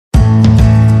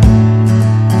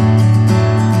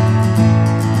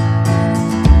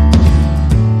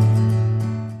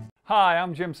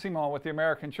Jim Simon with the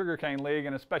American Sugarcane League,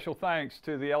 and a special thanks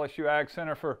to the LSU Ag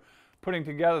Center for putting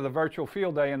together the virtual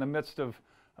field day in the midst of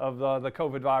the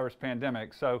COVID virus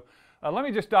pandemic. So let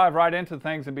me just dive right into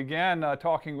things and begin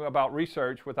talking about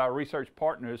research with our research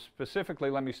partners. Specifically,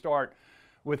 let me start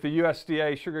with the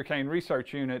USDA Sugarcane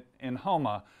Research Unit in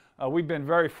Houma. We've been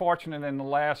very fortunate in the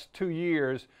last 2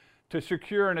 years to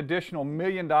secure an additional $1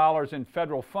 million in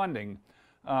federal funding.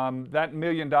 That $1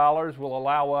 million will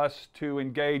allow us to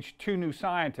engage 2 new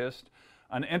scientists,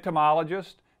 an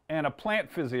entomologist and a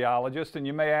plant physiologist. And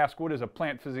you may ask, what does a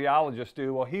plant physiologist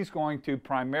do? Well, he's going to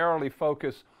primarily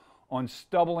focus on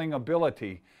stubbling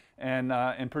ability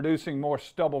and producing more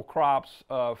stubble crops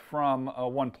from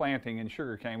one planting in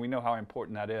sugarcane. We know how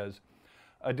important that is.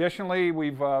 Additionally,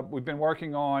 we've been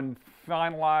working on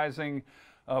finalizing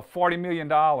 $40 million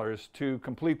to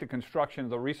complete the construction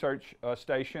of the research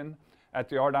station at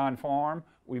the Ardon Farm.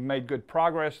 We've made good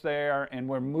progress there, and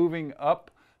we're moving up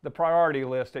the priority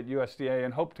list at USDA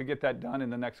and hope to get that done in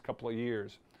the next couple of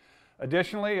years.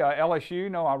 Additionally,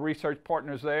 LSU, our research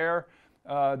partners there,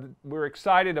 we're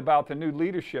excited about the new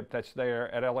leadership that's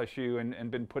there at LSU and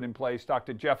been put in place.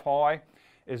 Dr. Jeff Hoy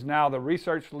is now the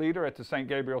research leader at the St.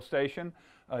 Gabriel Station.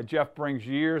 Jeff brings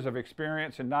years of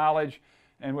experience and knowledge,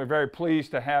 and we're very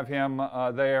pleased to have him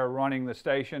there running the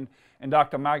station. And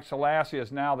Dr. Mike Selassie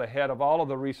is now the head of all of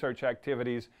the research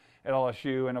activities at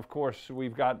LSU. And of course,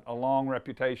 we've got a long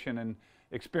reputation and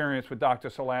experience with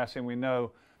Dr. Selassie, and we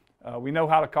know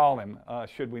how to call him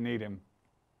should we need him.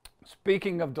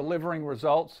 Speaking of delivering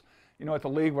results, at the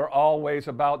League, we're always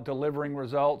about delivering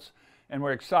results, and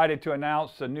we're excited to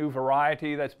announce a new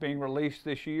variety that's being released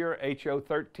this year, HO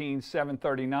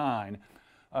 13739.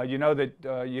 You know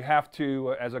that you have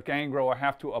to, as a cane grower,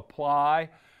 have to apply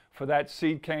for that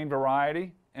seed cane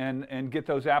variety and get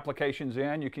those applications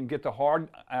in. You can get the hard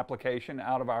application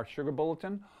out of our sugar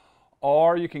bulletin,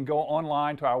 or you can go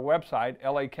online to our website,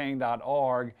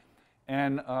 lacane.org,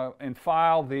 and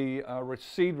file the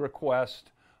seed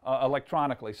request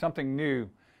electronically, something new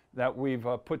that we've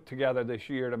put together this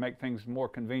year to make things more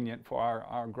convenient for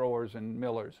our growers and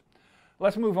millers.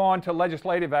 Let's move on to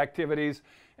legislative activities.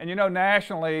 And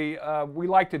nationally, we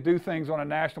like to do things on a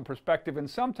national perspective, and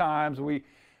sometimes we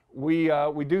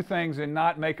do things and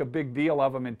not make a big deal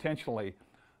of them intentionally.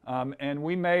 And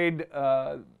we made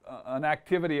an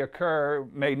activity occur,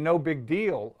 made no big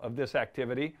deal of this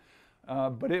activity,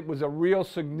 but it was a real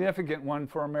significant one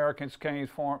for America's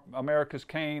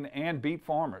cane and beet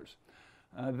farmers.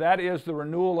 That is the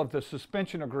renewal of the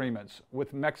suspension agreements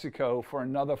with Mexico for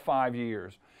another 5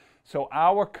 years. So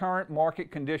our current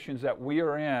market conditions that we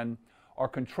are in are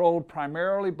controlled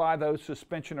primarily by those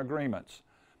suspension agreements.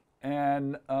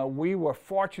 And we were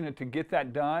fortunate to get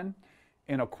that done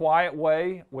in a quiet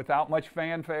way without much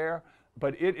fanfare,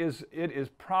 but it is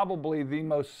probably the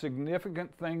most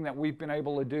significant thing that we've been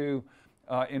able to do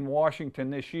in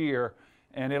Washington this year,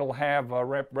 and it'll have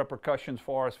repercussions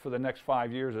for us for the next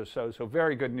 5 years or so. So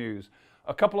very good news.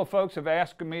 A couple of folks have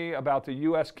asked me about the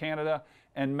U.S., Canada,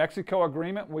 and Mexico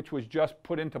agreement, which was just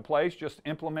put into place, just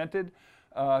implemented.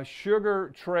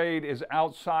 Sugar trade is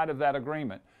outside of that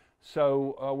agreement.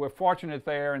 So we're fortunate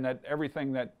there, and that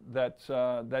everything that's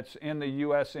in the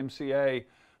USMCA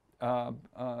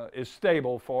is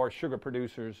stable for sugar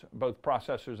producers, both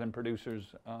processors and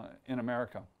producers in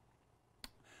America.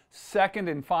 Second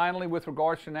and finally, with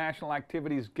regards to national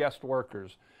activities, guest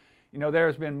workers. There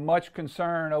has been much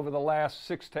concern over the last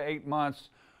 6 to 8 months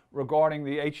regarding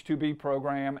the H-2B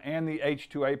program and the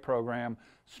H-2A program,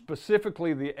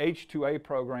 specifically the H-2A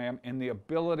program and the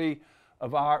ability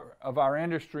of our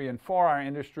industry and for our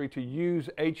industry to use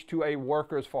H-2A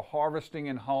workers for harvesting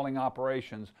and hauling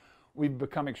operations. We've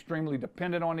become extremely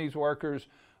dependent on these workers.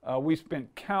 We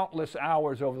spent countless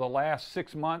hours over the last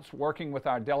 6 months working with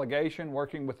our delegation,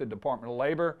 working with the Department of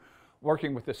Labor,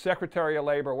 working with the Secretary of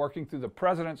Labor, working through the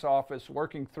President's office,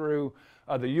 working through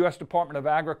the U.S. Department of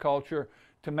Agriculture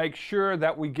to make sure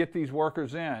that we get these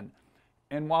workers in.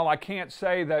 And while I can't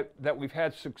say that we've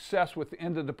had success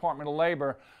within the Department of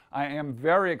Labor, I am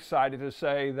very excited to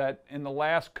say that in the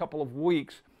last couple of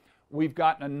weeks, we've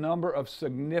gotten a number of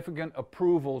significant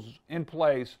approvals in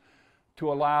place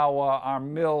to allow our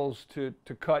mills to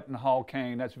cut and haul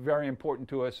cane. That's very important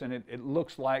to us, and it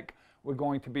looks like we're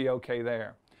going to be okay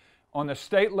there. On the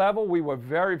state level, we were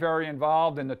very, very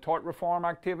involved in the tort reform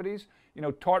activities.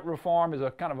 Tort reform is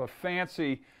a kind of a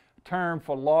fancy term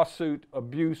for lawsuit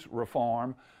abuse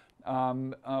reform.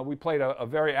 We played a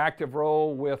very active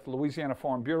role with Louisiana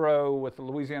Farm Bureau, with the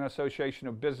Louisiana Association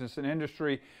of Business and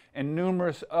Industry, and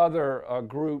numerous other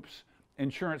groups,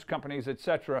 insurance companies,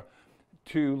 etc.,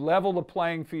 to level the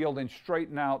playing field and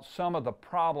straighten out some of the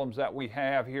problems that we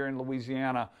have here in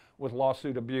Louisiana with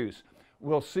lawsuit abuse.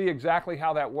 We'll see exactly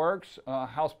how that works.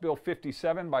 House Bill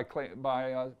 57 by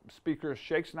Speaker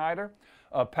Schexnayder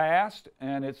passed,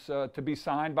 and it's to be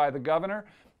signed by the governor.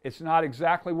 It's not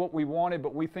exactly what we wanted,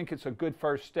 but we think it's a good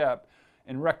first step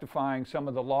in rectifying some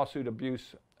of the lawsuit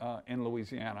abuse in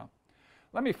Louisiana.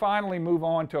 Let me finally move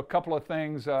on to a couple of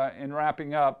things in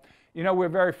wrapping up. You know, we're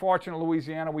very fortunate in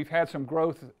Louisiana. We've had some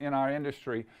growth in our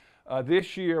industry.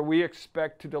 This year, we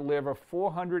expect to deliver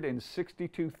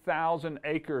 462,000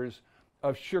 acres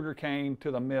of sugarcane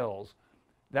to the mills.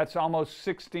 That's almost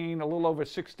a little over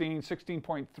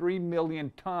 16.3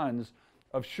 million tons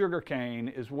of sugarcane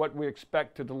is what we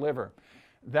expect to deliver.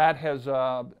 That has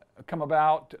come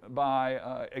about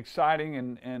by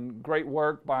exciting and great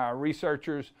work by our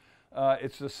researchers.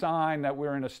 It's a sign that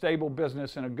we're in a stable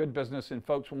business and a good business, and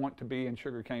folks want to be in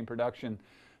sugarcane production.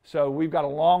 So we've got a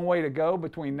long way to go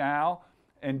between now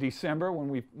and December when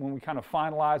we kind of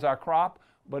finalize our crop.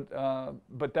 But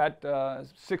that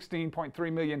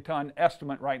 16.3 million ton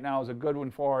estimate right now is a good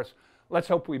one for us. Let's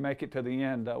hope we make it to the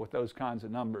end with those kinds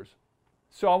of numbers.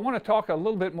 So I want to talk a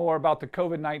little bit more about the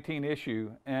COVID-19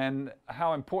 issue and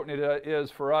how important it is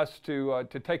for us to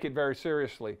take it very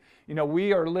seriously. You know,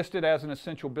 we are listed as an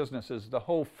essential businesses. The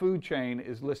whole food chain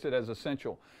is listed as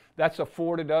essential. That's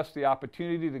afforded us the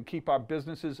opportunity to keep our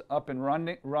businesses up and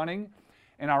running.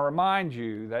 And I remind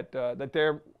you that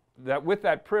with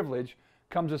that privilege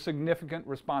comes a significant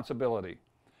responsibility.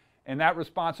 And that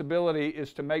responsibility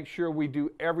is to make sure we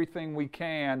do everything we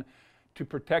can to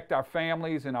protect our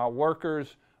families and our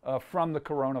workers from the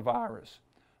coronavirus.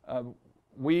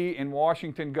 We in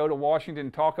Washington go to Washington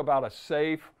and talk about a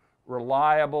safe,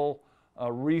 reliable,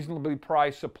 reasonably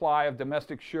priced supply of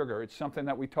domestic sugar. It's something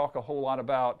that we talk a whole lot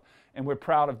about and we're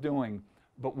proud of doing.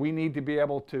 But we need to be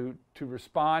able to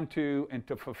respond to and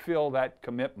to fulfill that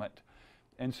commitment.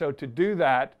 And so to do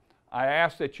that, I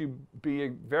ask that you be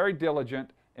very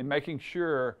diligent in making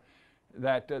sure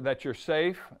that you're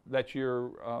safe, that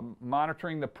you're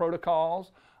monitoring the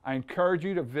protocols. I encourage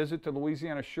you to visit the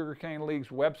Louisiana Sugarcane League's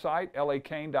website,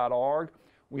 lacane.org.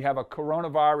 We have a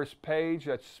coronavirus page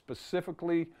that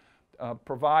specifically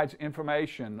provides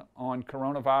information on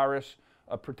coronavirus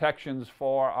protections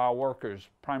for our workers,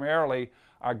 primarily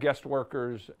our guest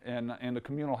workers and the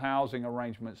communal housing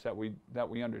arrangements that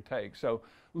we undertake. So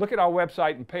look at our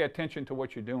website and pay attention to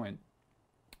what you're doing.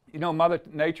 You know, Mother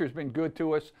Nature's been good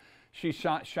to us. She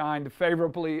shined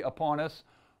favorably upon us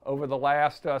over the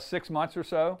last 6 months or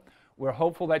so. We're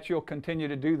hopeful that you'll continue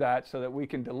to do that so that we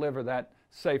can deliver that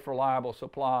safe, reliable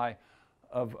supply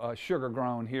of sugar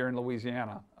grown here in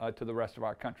Louisiana to the rest of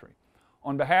our country.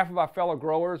 On behalf of our fellow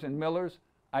growers and millers,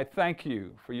 I thank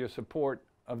you for your support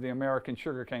of the American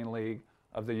Sugarcane League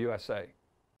of the USA.